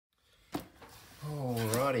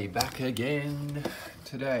Alrighty, back again.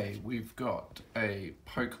 Today we've got a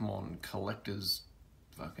Pokemon collector's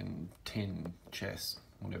fucking tin chest,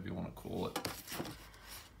 whatever you want to call it.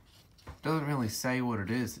 Doesn't really say what it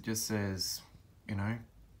is, it just says, you know,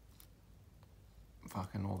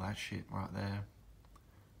 fucking all that shit right there.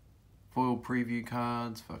 Foil preview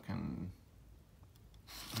cards, fucking,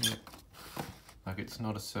 yeah. Like it's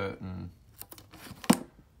not a certain,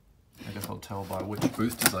 I guess I'll tell by which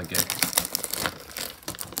boosters I get.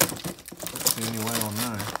 That's the only way I'll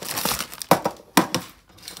know.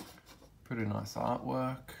 Pretty nice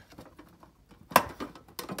artwork.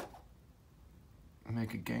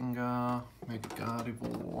 Mega Gengar, Mega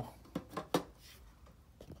Gardevoir.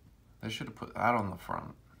 They should have put that on the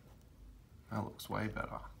front. That looks way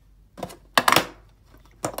better.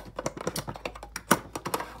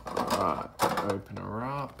 Alright, open her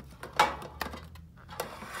up.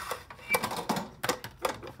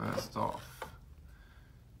 First off,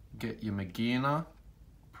 get your Magearna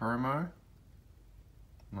promo.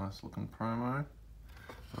 Nice looking promo.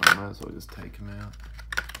 I might as well just take him out.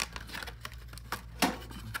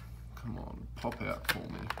 Come on, pop out for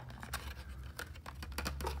me.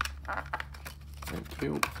 Thank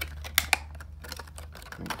you.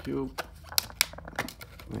 Thank you.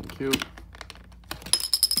 Thank you.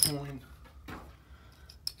 Coin.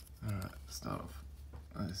 Alright, start off.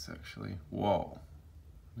 This actually, whoa.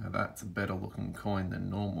 Now that's a better looking coin than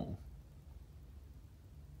normal.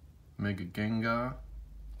 Mega Gengar,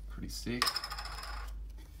 pretty sick.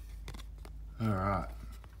 Alright.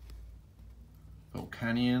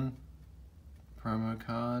 Volcanion, promo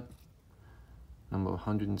card, number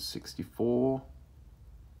 164.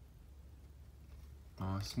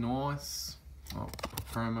 Nice, nice. Oh,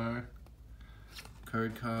 promo,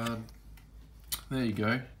 code card. There you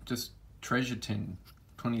go, just Treasure Tin,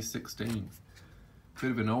 2016.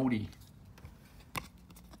 Bit of an oldie.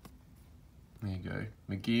 There you go,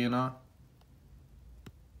 Magearna.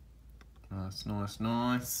 Nice, nice,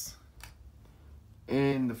 nice.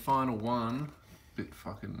 And the final one, bit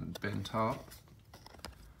fucking bent up,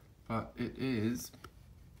 but it is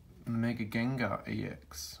Mega Gengar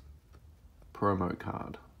EX promo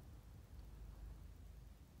card.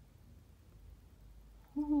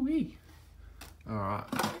 Woo-wee. Alright,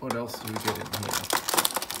 what else do we get in here?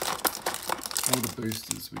 All the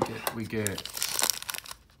boosters we get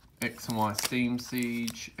X and Y Steam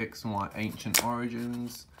Siege, X and Y Ancient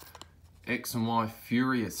Origins, X and Y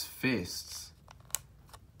Furious Fists.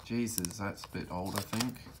 Jesus, that's a bit old, I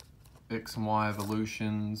think. X and Y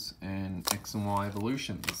Evolutions and X and Y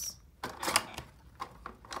Evolutions.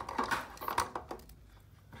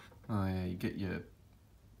 Oh yeah, you get your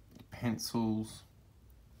pencils.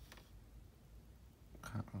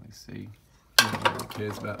 Can't really see. No one really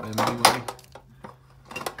cares about them anyway.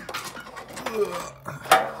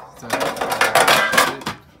 So that's it.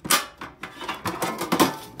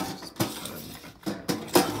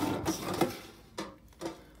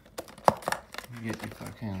 You get your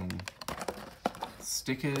fucking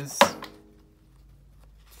stickers.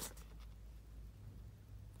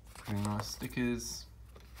 Pretty nice stickers.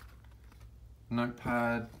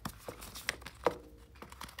 Notepad.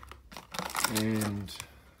 And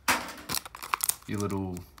your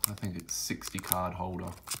little, I think it's 60 card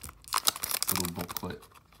holder. Little booklet.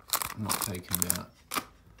 I'm not taking it out.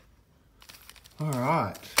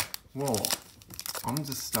 Alright. Well, I'm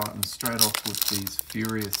just starting straight off with these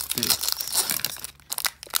Furious Fists.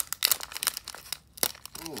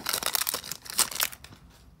 Ooh.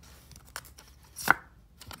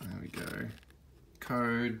 There we go.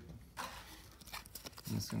 Code.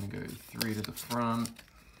 I'm just going to go 3 to the front.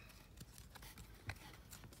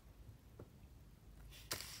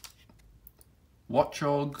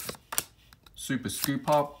 Watchog, Super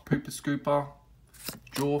Scooper, Pooper Scooper,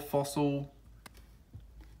 Jaw Fossil,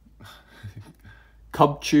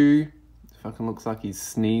 Cubchoo, fucking looks like he's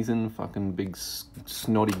sneezing, fucking big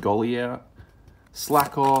snotty golly out,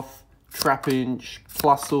 Slackoth, Trapinch,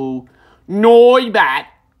 Plusle, Noibat,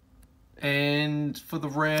 and for the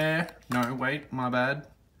rare, no wait, my bad,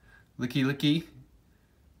 Licky Licky,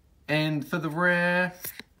 and for the rare,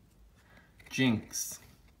 Jinx.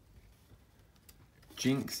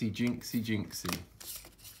 Jinxie, Jinxie, Jinxie.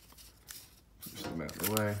 Push them out of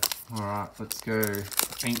the way. Alright, let's go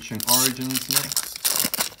Ancient Origins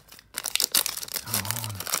next. Come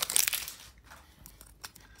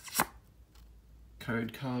on.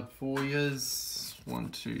 Code card for yous. 1,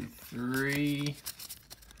 2, 3.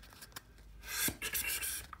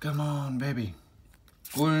 Come on, baby.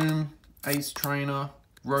 Gloom, Ace Trainer,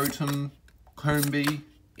 Rotom, Combee,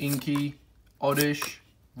 Inky, Oddish,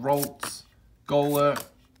 Ralts, Golurk,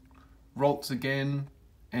 Ralts again.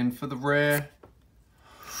 And for the rare,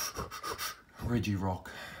 Regirock.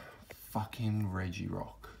 Fucking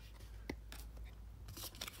Regirock.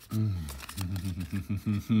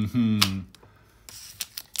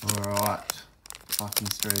 Alright. Fucking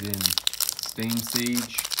straight in. Steam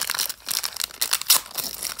Siege.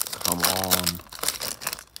 Come on.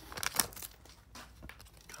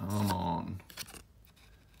 Come on.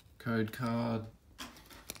 Code card.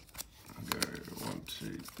 Go 1,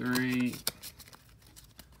 2, 3.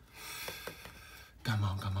 Come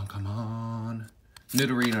on, come on, come on.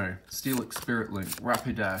 Nidorino, Steelix Spirit Link,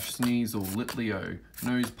 Rapidash, Sneasel, Litleo,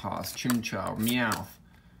 Nosepass, Chimchar, Meowth,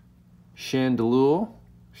 Chandelier.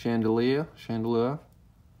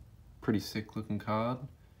 Pretty sick looking card.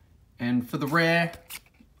 And for the rare,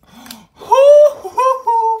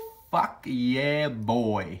 fuck yeah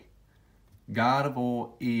boy.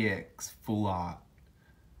 Gardevoir EX Full Art.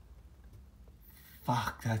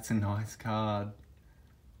 Fuck, that's a nice card.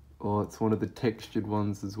 Oh, it's one of the textured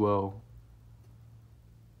ones as well.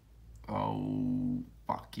 Oh,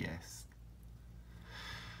 fuck yes.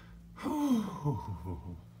 I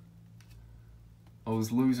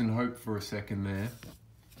was losing hope for a second there.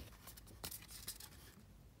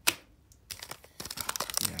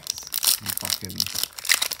 Yes, I'm fucking...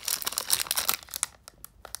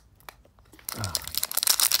 Oh,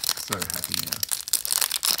 so happy now.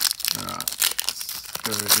 Alright, let's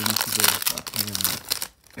go into the fucking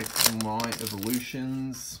X and Y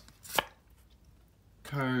evolutions.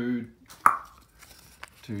 Code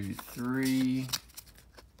 2, 3.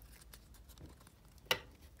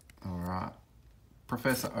 Alright.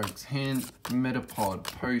 Professor Oak's Hint, Metapod,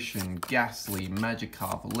 Potion, Ghastly,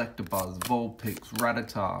 Magikarp, Electabuzz, Vulpix,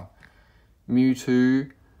 Rattata,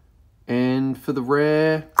 Mewtwo, and for the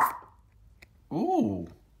rare, ooh,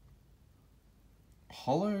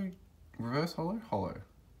 Holo, Reverse Holo? Holo.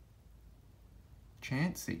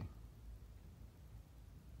 Chansey.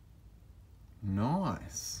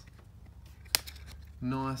 Nice.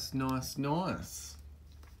 Nice, nice, nice.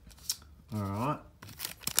 Alright.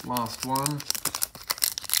 Last one.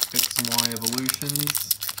 X and Y evolutions.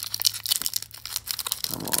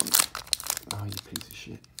 Come on. Oh, you piece of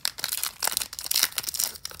shit.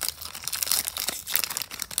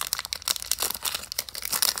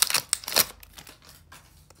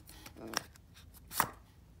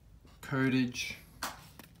 Codage.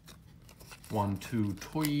 1, 2,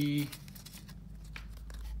 toy.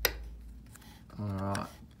 Alright.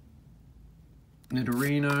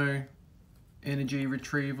 Nidorino, Energy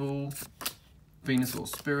Retrieval, Venusaur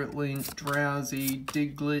Spirit Link, Drowsy,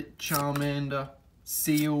 Diglett, Charmander,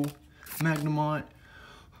 Seal, Magnemite,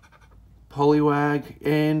 Poliwag,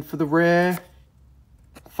 and for the rare,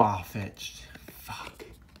 Farfetch'd. Fuck.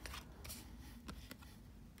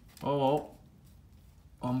 Oh,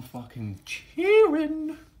 I'm fucking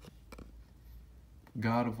cheering.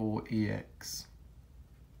 Gardevoir EX.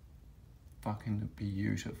 Fucking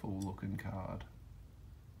beautiful looking card.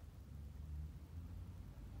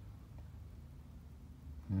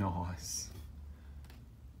 Nice.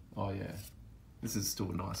 Oh yeah. This is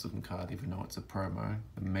still a nice looking card even though it's a promo.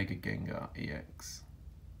 The Mega Gengar EX.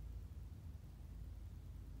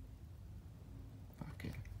 Fuck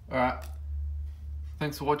yeah. Alright.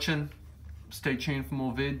 Thanks for watching. Stay tuned for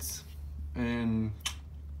more vids. And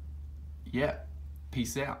yeah.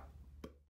 Peace out.